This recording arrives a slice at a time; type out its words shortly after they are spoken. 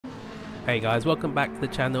Hey guys, welcome back to the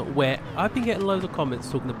channel where I've been getting loads of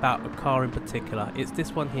comments talking about a car in particular. It's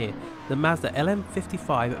this one here, the Mazda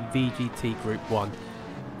LM55 VGT Gr1.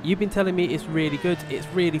 You've been telling me it's really good, it's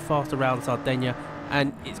really fast around Sardinia,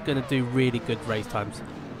 and it's going to do really good race times.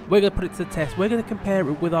 We're going to put it to the test. We're going to compare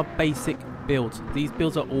it with our basic builds. These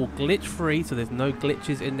builds are all glitch free, so there's no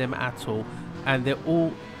glitches in them at all, and they're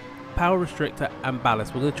all power restrictor and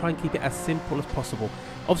ballast. We're going to try and keep it as simple as possible.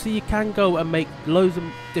 Obviously you can go and make loads of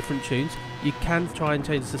different tunes. You can try and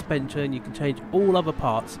change the suspension, you can change all other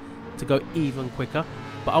parts to go even quicker,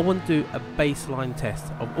 but I want to do a baseline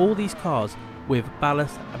test of all these cars with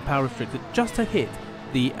ballast and power restrictor just to hit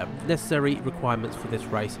the necessary requirements for this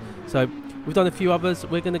race. So we've done a few others.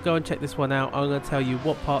 We're going to go and check this one out. I'm going to tell you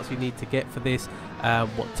what parts you need to get for this,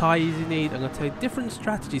 what tyres you need. I'm going to tell you different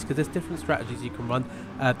strategies, because there's different strategies you can run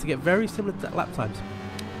to get very similar lap times.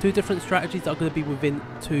 Two different strategies are going to be within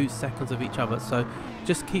 2 seconds of each other, so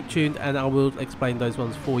just keep tuned and I will explain those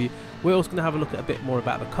ones for you. We're also going to have a look at a bit more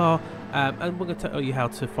about the car, and we're going to tell you how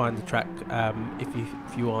to find the track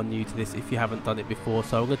if you are new to this, if you haven't done it before.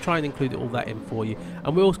 So I'm going to try and include all that in for you,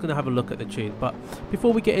 and we're also going to have a look at the tune. But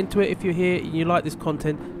before we get into it, if you're here and you like this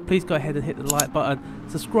content, please go ahead and hit the like button,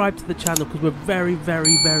 subscribe to the channel, because we're very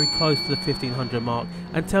close to the 1500 mark,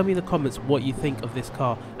 and tell me in the comments what you think of this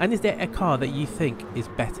car, and is there a car that you think is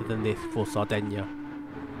better than this for Sardinia.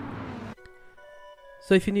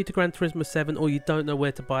 So if you're new to Gran Turismo 7 or you don't know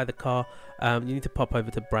where to buy the car, you need to pop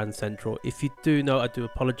over to Brand Central. If you do know, I do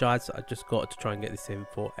apologise, I just got to try and get this in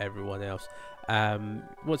for everyone else.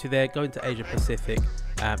 Once you're there, go into Asia Pacific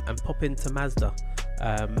and pop into Mazda.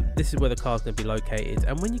 This is where the car's going to be located,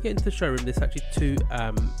 and when you get into the showroom, there's actually two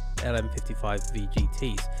LM55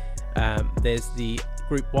 VGTs. There's the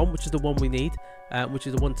Gr1, which is the one we need, which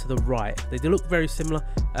is the one to the right. They do look very similar,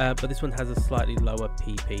 but this one has a slightly lower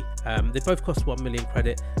PP. They both cost 1 million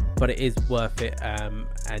credit, but it is worth it,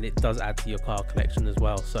 and it does add to your car collection as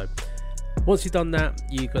well. So once you've done that,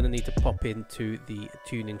 you're going to need to pop into the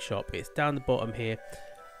tuning shop. It's down the bottom here,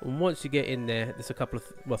 and once you get in there, there's a couple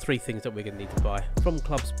of, three things that we're going to need to buy. From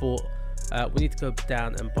Club Sport, we need to go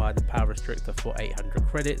down and buy the power restrictor for 800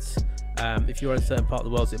 credits. If you're in a certain part of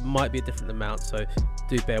the world, it might be a different amount, so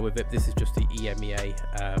do bear with it. This is just the EMEA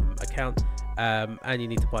account, and you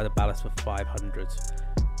need to buy the ballast for 500.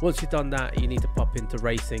 Once you've done that, you need to pop into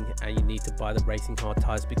racing, and you need to buy the racing hard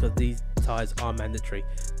tyres, because these tyres are mandatory.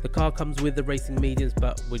 The car comes with the racing mediums,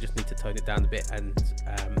 but we just need to tone it down a bit, and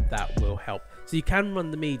that will help. So you can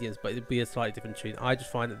run the mediums, but it'll be a slightly different tune. I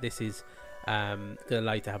just find that this is going to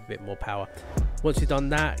allow you to have a bit more power. Once you've done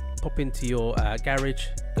that, pop into your garage,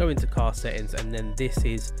 go into car settings, and then this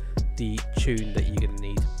is the tune that you're going to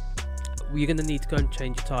need. You're going to need to go and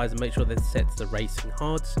change your tyres and make sure they're set to the racing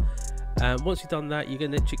hards. Once you've done that, you're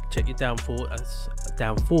going to check your downforce,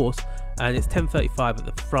 and it's 1035 at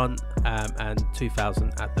the front and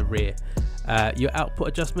 2000 at the rear. Your output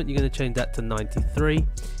adjustment, you're going to change that to 93.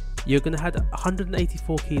 You're going to add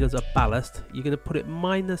 184 kilos of ballast. You're going to put it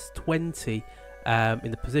minus 20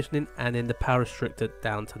 in the positioning, and in the power restrictor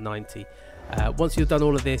down to 90. Once you've done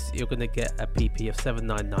all of this, you're going to get a PP of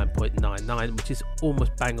 799.99, which is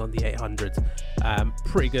almost bang on the 800.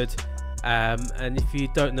 Pretty good. And if you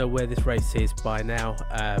don't know where this race is by now,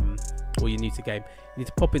 or you're new to the game, you need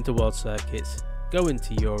to pop into World Circuits, go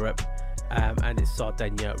into Europe, and it's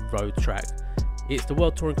Sardinia Road Track. It's the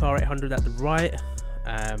World Touring Car 800 at the right.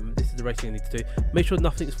 This is the racing you need to do. Make sure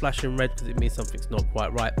nothing's flashing red, because it means something's not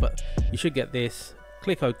quite right, but you should get this.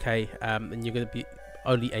 Click OK, and you're going to be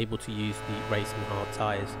only able to use the racing hard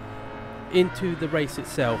tyres. Into the race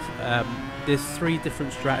itself, there's 3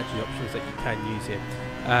 different strategy options that you can use here.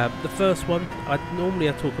 The first one, I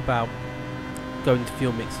talk about going to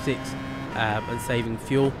fuel mix 6 and saving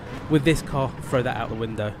fuel. With this car, throw that out the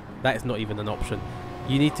window. That is not even an option.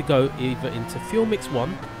 You need to go either into fuel mix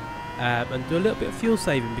 1 and do a little bit of fuel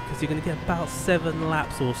saving, because you're going to get about 7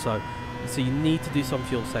 laps or so. So you need to do some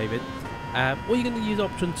fuel saving. Or you're going to use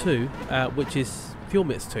option 2, which is fuel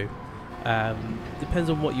mix 2. Depends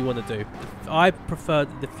on what you want to do. I preferred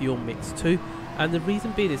the fuel mix 2, and the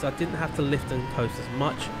reason being is I didn't have to lift and coast as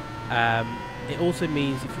much. It also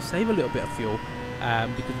means if you save a little bit of fuel,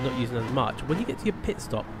 because you're not using as much, when you get to your pit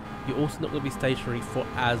stop, you're also not going to be stationary for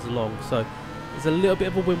as long. So it's a little bit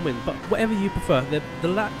of a win-win, but whatever you prefer. The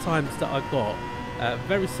lap times that I got,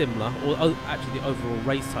 very similar, or actually the overall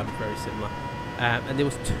race time is very similar, and there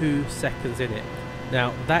was 2 seconds in it.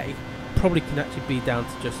 Now that probably can actually be down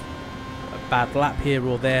to just a bad lap here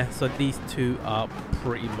or there, so these two are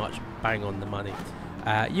pretty much bang on the money.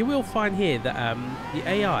 You will find here that the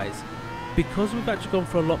AIs, because we've actually gone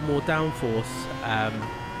for a lot more downforce,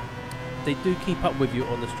 they do keep up with you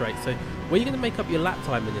on the straight. So where you're going to make up your lap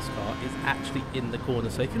time in this car is actually in the corner.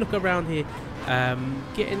 So if you look around here,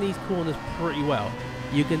 getting these corners pretty well,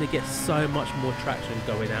 you're going to get so much more traction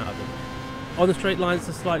going out of them. On the straight lines,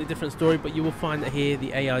 it's a slightly different story, but you will find that here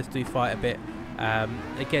the AIs do fight a bit.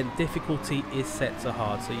 Again, difficulty is set to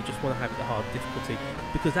hard, so you just want to have the hard difficulty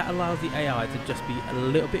because that allows the AI to just be a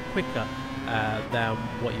little bit quicker than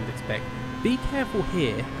what you would expect. Be careful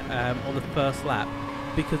here on the first lap,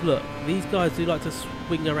 because look, these guys do like to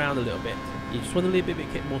swing around a little bit. You just want to be a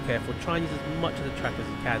bit more careful. Try and use as much of the track as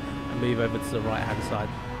you can and move over to the right hand side.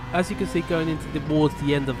 As you can see, going into towards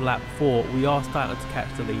the end of lap 4, we are starting to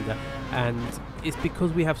catch the leader, and it's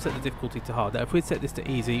because we have set the difficulty to hard. Now, if we'd set this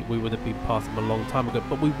to easy, we would have been past them a long time ago,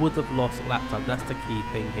 but we would have lost lap time. That's the key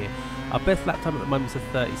thing here. Our best lap time at the moment is a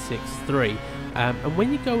 36.3, and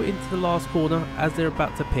when you go into the last corner, as they're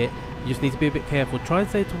about to pit, you just need to be a bit careful. Try and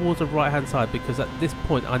stay towards the right hand side, because at this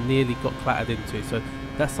point I nearly got clattered into, so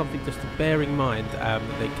that's something just to bear in mind,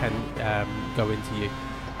 that they can go into you.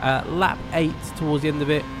 Lap 8, towards the end of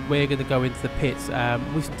it, we're going to go into the pits.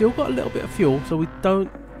 We've still got a little bit of fuel, so we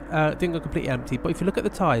didn't go completely empty, but if you look at the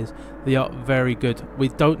tyres, they are very good. We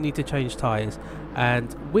don't need to change tyres,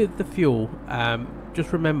 and with the fuel,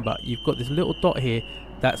 just remember you've got this little dot here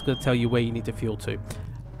that's going to tell you where you need to fuel to.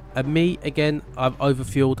 And me, again, I've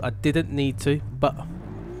overfueled. I didn't need to, but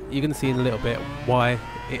you're going to see in a little bit why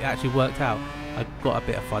it actually worked out. I got a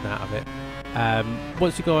bit of fun out of it.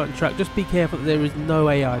 Once you go out on track, just be careful that there is no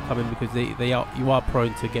AI coming, because you are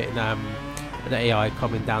prone to getting an AI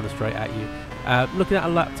coming down the straight at you. Looking at our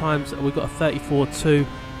lap times, we've got a 34.2.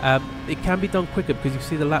 It can be done quicker, because you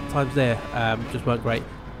see the lap times there just weren't great.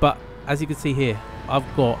 But as you can see here, I've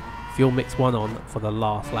got fuel mix 1 on for the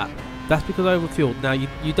last lap. That's because I overfueled. Now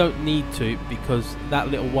you don't need to, because that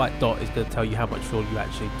little white dot is going to tell you how much fuel you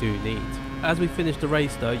actually do need. As we finish the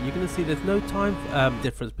race though, you're going to see there's no time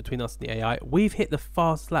difference between us and the AI. We've hit the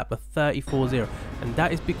fast lap of 34.0, and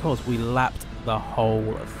that is because we lapped the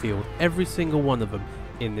whole field, every single one of them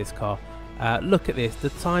in this car. Look at this, the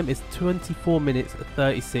time is 24 minutes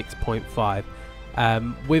 36.5.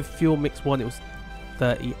 With fuel mix 1 it was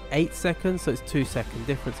 38 seconds, so it's 2-second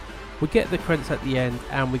difference. We get the credits at the end,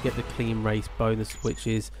 and we get the clean race bonus, which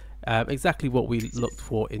is exactly what we looked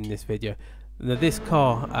for in this video. Now this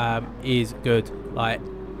car is good, like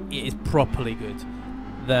it is properly good.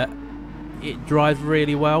 It drives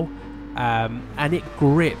really well, and it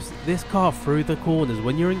grips. This car through the corners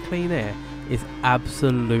when you're in clean air is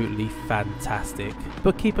absolutely fantastic.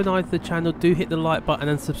 But keep an eye to the channel, do hit the like button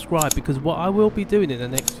and subscribe, because what I will be doing in the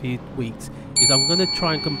next few weeks is I'm going to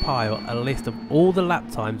try and compile a list of all the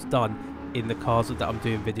lap times done in the cars that I'm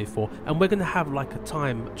doing videos for, and we're going to have like a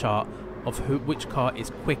time chart of which car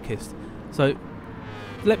is quickest. So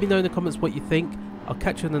let me know in the comments what you think. I'll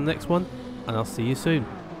catch you in the next one, and I'll see you soon.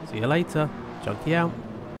 See you later. Junkie out.